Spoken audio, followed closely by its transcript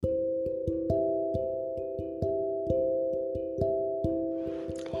Hey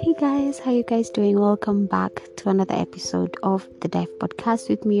guys, how you guys doing? Welcome back to another episode of the Dive Podcast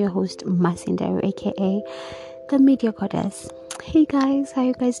with me, your host Masindaru, aka the Media Goddess. Hey guys, how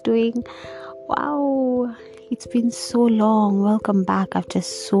you guys doing? Wow, it's been so long. Welcome back after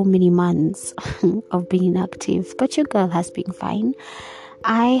so many months of being inactive, but your girl has been fine.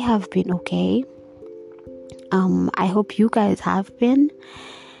 I have been okay. I hope you guys have been.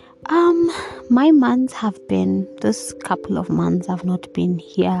 My months have been, this couple of months I've not been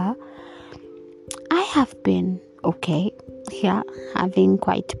here. I have been okay. Yeah, having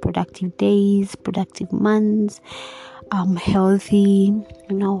quite productive days, productive months. I'm healthy,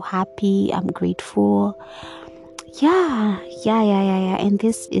 happy, I'm grateful. Yeah. And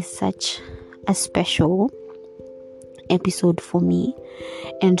this is such a special episode for me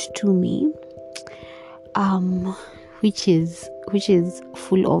and to me. Which is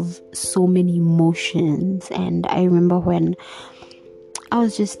full of so many emotions. And I remember when I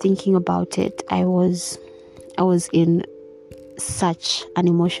was just thinking about it, I was in such an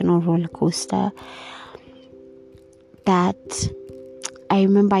emotional roller coaster that I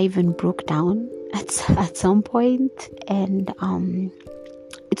remember I even broke down at some point. And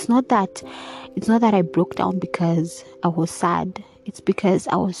it's not that I broke down because I was sad. It's because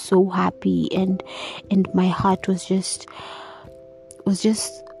I was so happy and my heart was just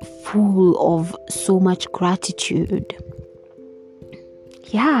full of so much gratitude.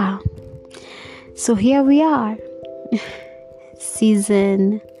 Yeah. So here we are.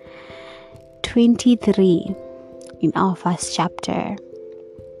 Season 23 in our first chapter.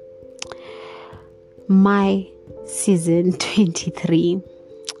 My season 23.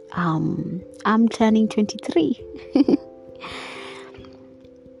 I'm turning 23.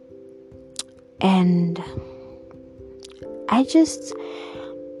 And I just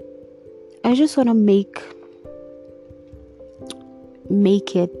want to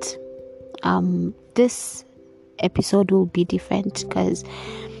make it this episode will be different because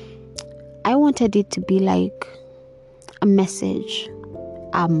I wanted it to be like a message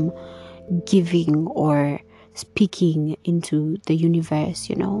I'm giving or speaking into the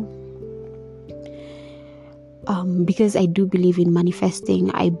universe, because I do believe in manifesting.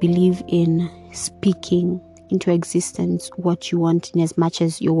 I believe in speaking into existence what you want, in as much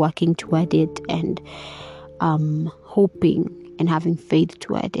as you're working toward it and hoping and having faith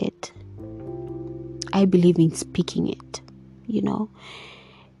toward it. I believe in speaking it,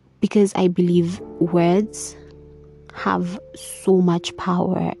 because I believe words have so much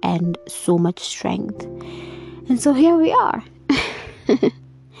power and so much strength. And so here we are.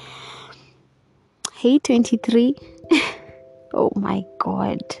 Hey 23. Oh my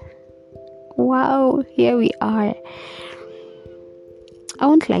God. Wow, here we are. I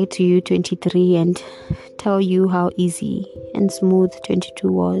won't lie to you, 23, and tell you how easy and smooth 22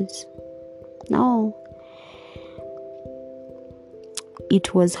 was. No.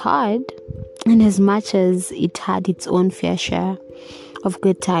 It was hard, and as much as it had its own fair share of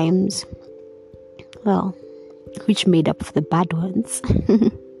good times, well, which made up for the bad ones.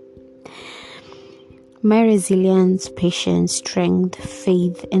 My resilience, patience, strength,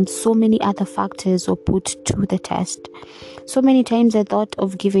 faith, and so many other factors were put to the test. So many times I thought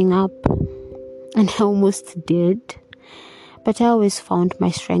of giving up, and I almost did. But I always found my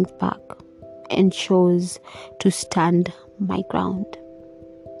strength back and chose to stand my ground.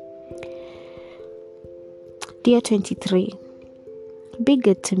 Dear 23, be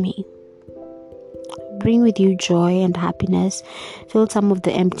good to me. Bring with you joy and happiness. Fill some of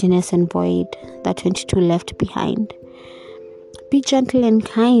the emptiness and void that 22 left behind. Be gentle and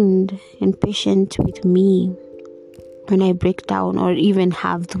kind and patient with me when I break down or even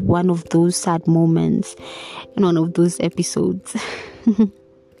have one of those sad moments in one of those episodes.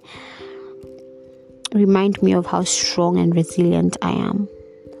 Remind me of how strong and resilient I am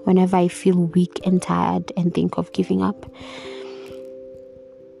whenever I feel weak and tired and think of giving up.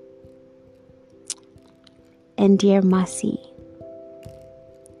 And dear Mercy,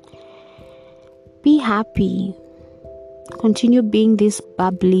 be happy. Continue being this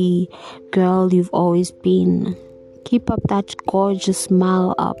bubbly girl you've always been. Keep up that gorgeous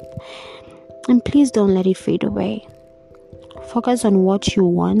smile up. And please don't let it fade away. Focus on what you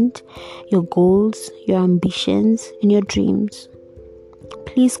want, your goals, your ambitions, and your dreams.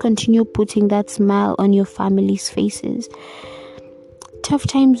 Please continue putting that smile on your family's faces. Tough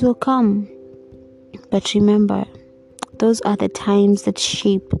times will come. But remember, those are the times that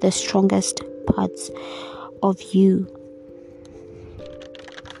shape the strongest parts of you.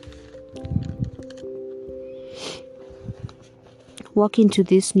 walk into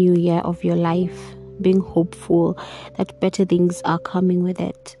this new year of your life being hopeful that better things are coming with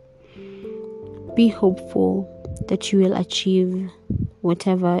it. Be hopeful that you will achieve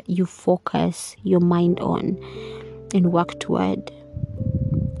whatever you focus your mind on and work toward.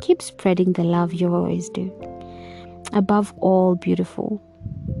 Keep spreading the love you always do. Above all, beautiful,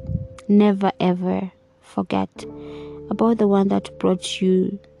 never ever forget about the one that brought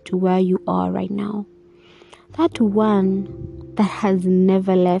you to where you are right now. That one that has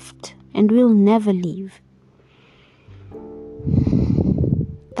never left and will never leave.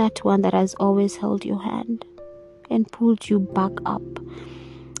 That one that has always held your hand and pulled you back up.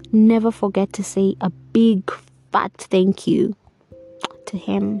 Never forget to say a big fat thank you to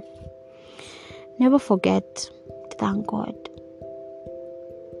him. Never forget to thank God.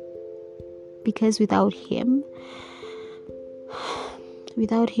 Because without him,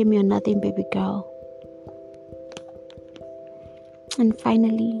 you're nothing, baby girl. And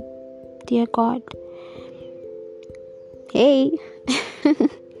finally, dear God, hey,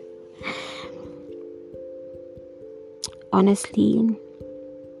 honestly,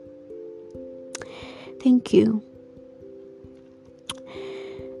 thank you.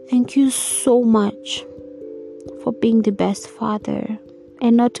 Thank you so much for being the best father,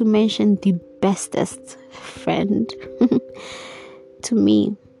 and not to mention the bestest friend to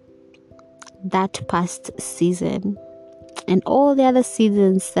me that past season and all the other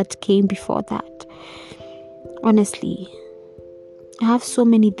seasons that came before that. Honestly, I have so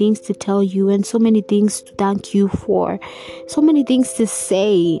many things to tell you and so many things to thank you for, so many things to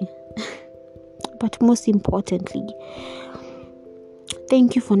say, but most importantly,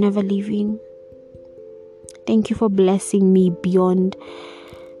 thank you for never leaving. Thank you for blessing me beyond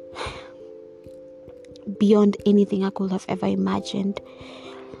anything I could have ever imagined.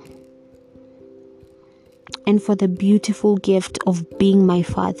 And for the beautiful gift of being my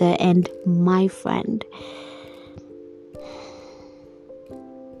father and my friend.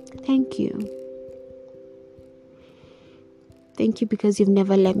 Thank you. Thank you because you've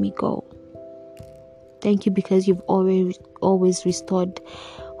never let me go. Thank you because you've always restored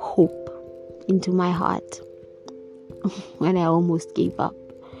hope into my heart when I almost gave up.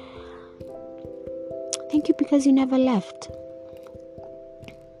 Thank you because you never left.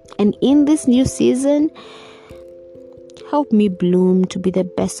 And in this new season, help me bloom to be the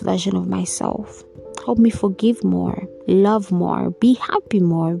best version of myself. Help me forgive more, love more, be happy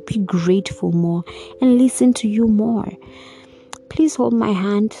more, be grateful more, and listen to you more. Please hold my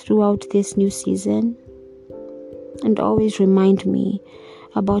hand throughout this new season and always remind me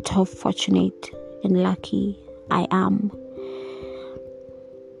about how fortunate and lucky I am.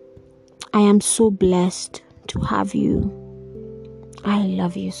 I am so blessed to have you. I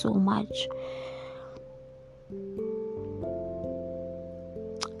love you so much.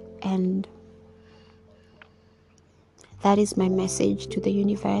 And that is my message to the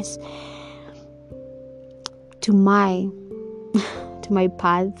universe, to my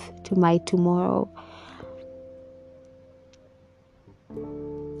path, to my tomorrow.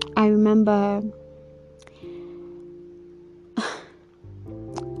 I remember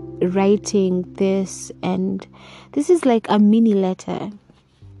writing this, and this is like a mini letter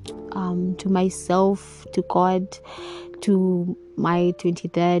to myself, to God, to my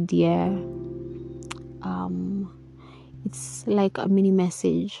 23rd year. It's like a mini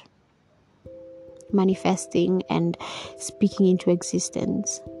message, manifesting and speaking into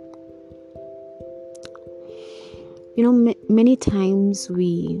existence. You know, many times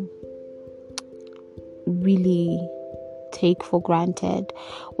we really take for granted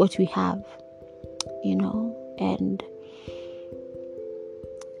what we have, you know, and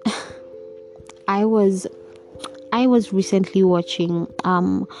I was recently watching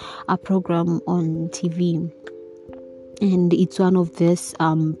a program on TV, and it's one of these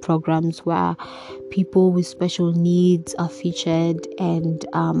programs where people with special needs are featured, and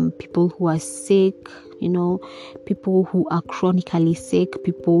people who are sick, you know, people who are chronically sick,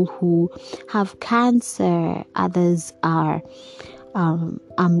 people who have cancer, others are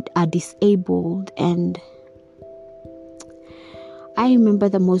disabled. And I remember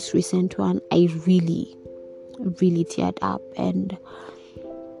the most recent one, I really teared up, and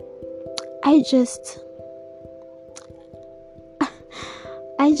I just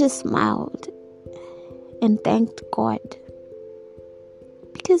smiled and thanked God,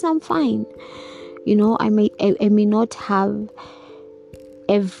 because I'm fine. You know, I may not have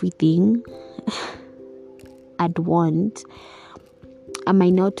everything I'd want. I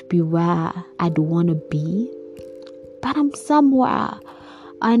might not be where I'd want to be, but I'm somewhere,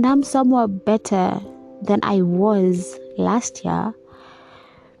 and I'm somewhere better than I was last year.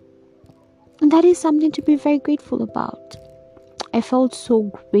 And that is something to be very grateful about. I felt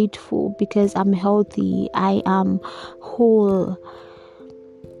so grateful because I'm healthy, I am whole,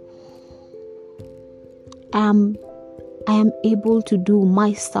 I am able to do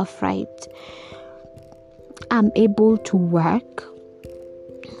my stuff right. I'm able to work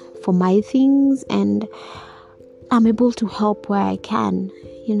for my things, and I'm able to help where I can,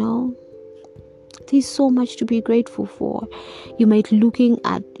 There's so much to be grateful for. You might be looking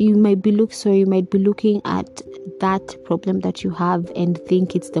at that problem that you have and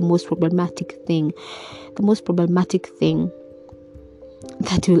think it's the most problematic thing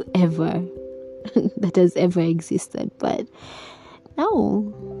that will ever that has ever existed. But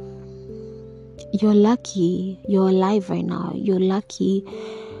no, you're lucky you're alive right now. You're lucky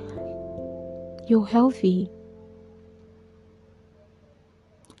you're healthy.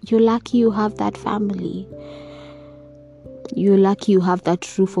 You're lucky you have that family. You're lucky you have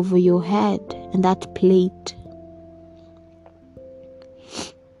that roof over your head and that plate.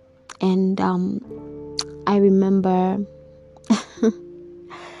 And I remember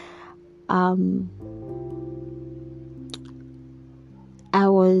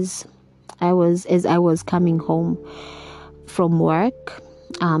as I was coming home from work,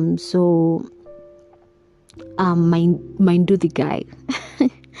 mind do the guy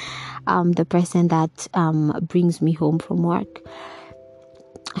the person that brings me home from work,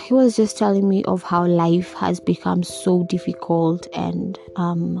 he was just telling me of how life has become so difficult, and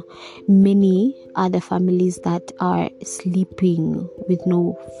many other families that are sleeping with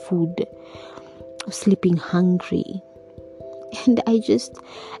no food, sleeping hungry. And I just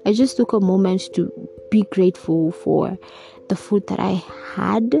took a moment to be grateful for the food that I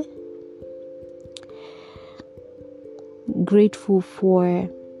had, grateful for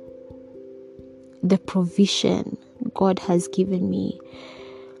the provision God has given me,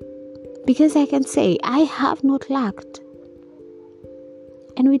 because I can say I have not lacked,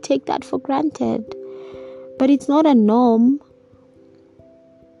 and we take that for granted, but it's not a norm.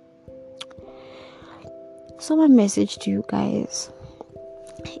 So my message to you guys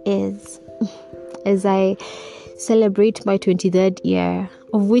is, as I celebrate my 23rd year,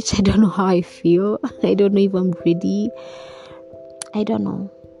 of which I don't know how I feel, I don't know if I'm ready, I don't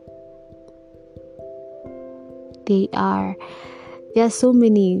know. There are so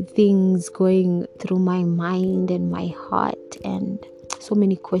many things going through my mind and my heart, and so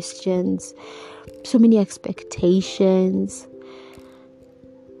many questions, so many expectations.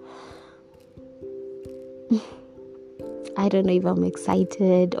 I don't know if I'm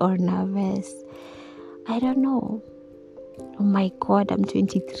excited or nervous. I don't know. Oh my God, I'm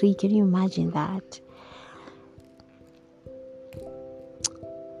 23. Can you imagine that?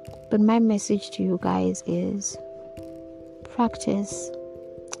 But my message to you guys is practice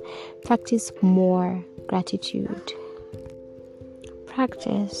more gratitude.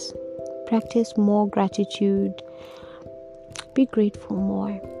 Practice more gratitude. Be grateful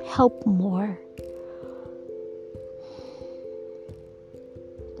more. Help more.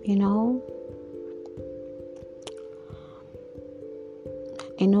 I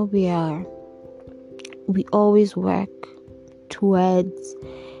know we always work towards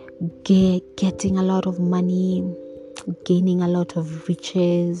getting a lot of money, gaining a lot of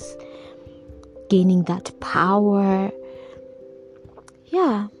riches, gaining that power.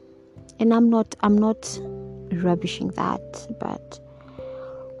 Yeah, and I'm not rubbishing that, but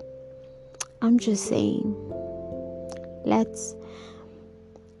I'm just saying, let's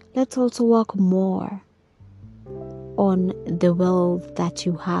also work more on the wealth that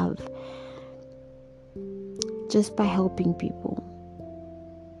you have, just by helping people.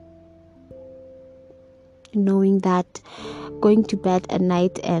 Knowing that, going to bed at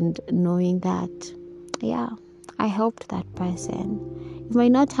night and knowing that, I helped that person. You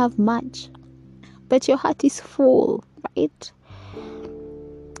might not have much, but your heart is full, right?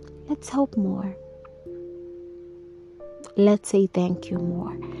 Let's help more. Let's say thank you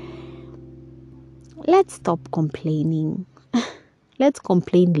more. Let's stop complaining. Let's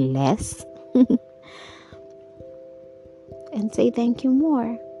complain less and say thank you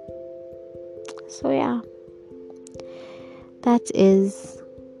more. So that is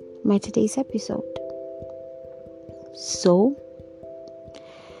my today's episode. So,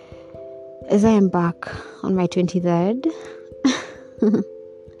 as I am back on my 23rd,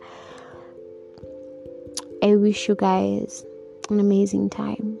 I wish you guys an amazing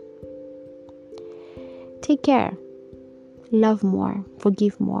time. Take care. Love more.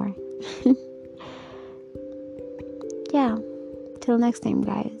 Forgive more. Till next time,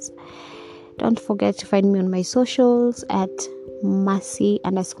 guys. Don't forget to find me on my socials at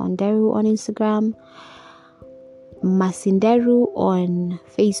Masi_Nderu on Instagram, Masinderu on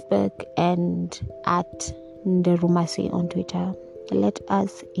Facebook, and at Nderumasi on Twitter. Let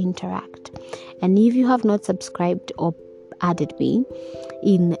us interact. And if you have not subscribed or added me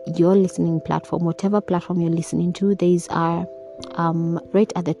in your listening platform, whatever platform you're listening to, these are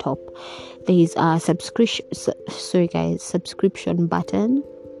right at the top. There is a subscription button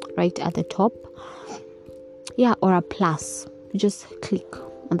right at the top. Yeah, or a plus. Just click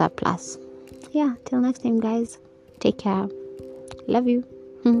on that plus. Yeah, till next time, guys. Take care. Love you.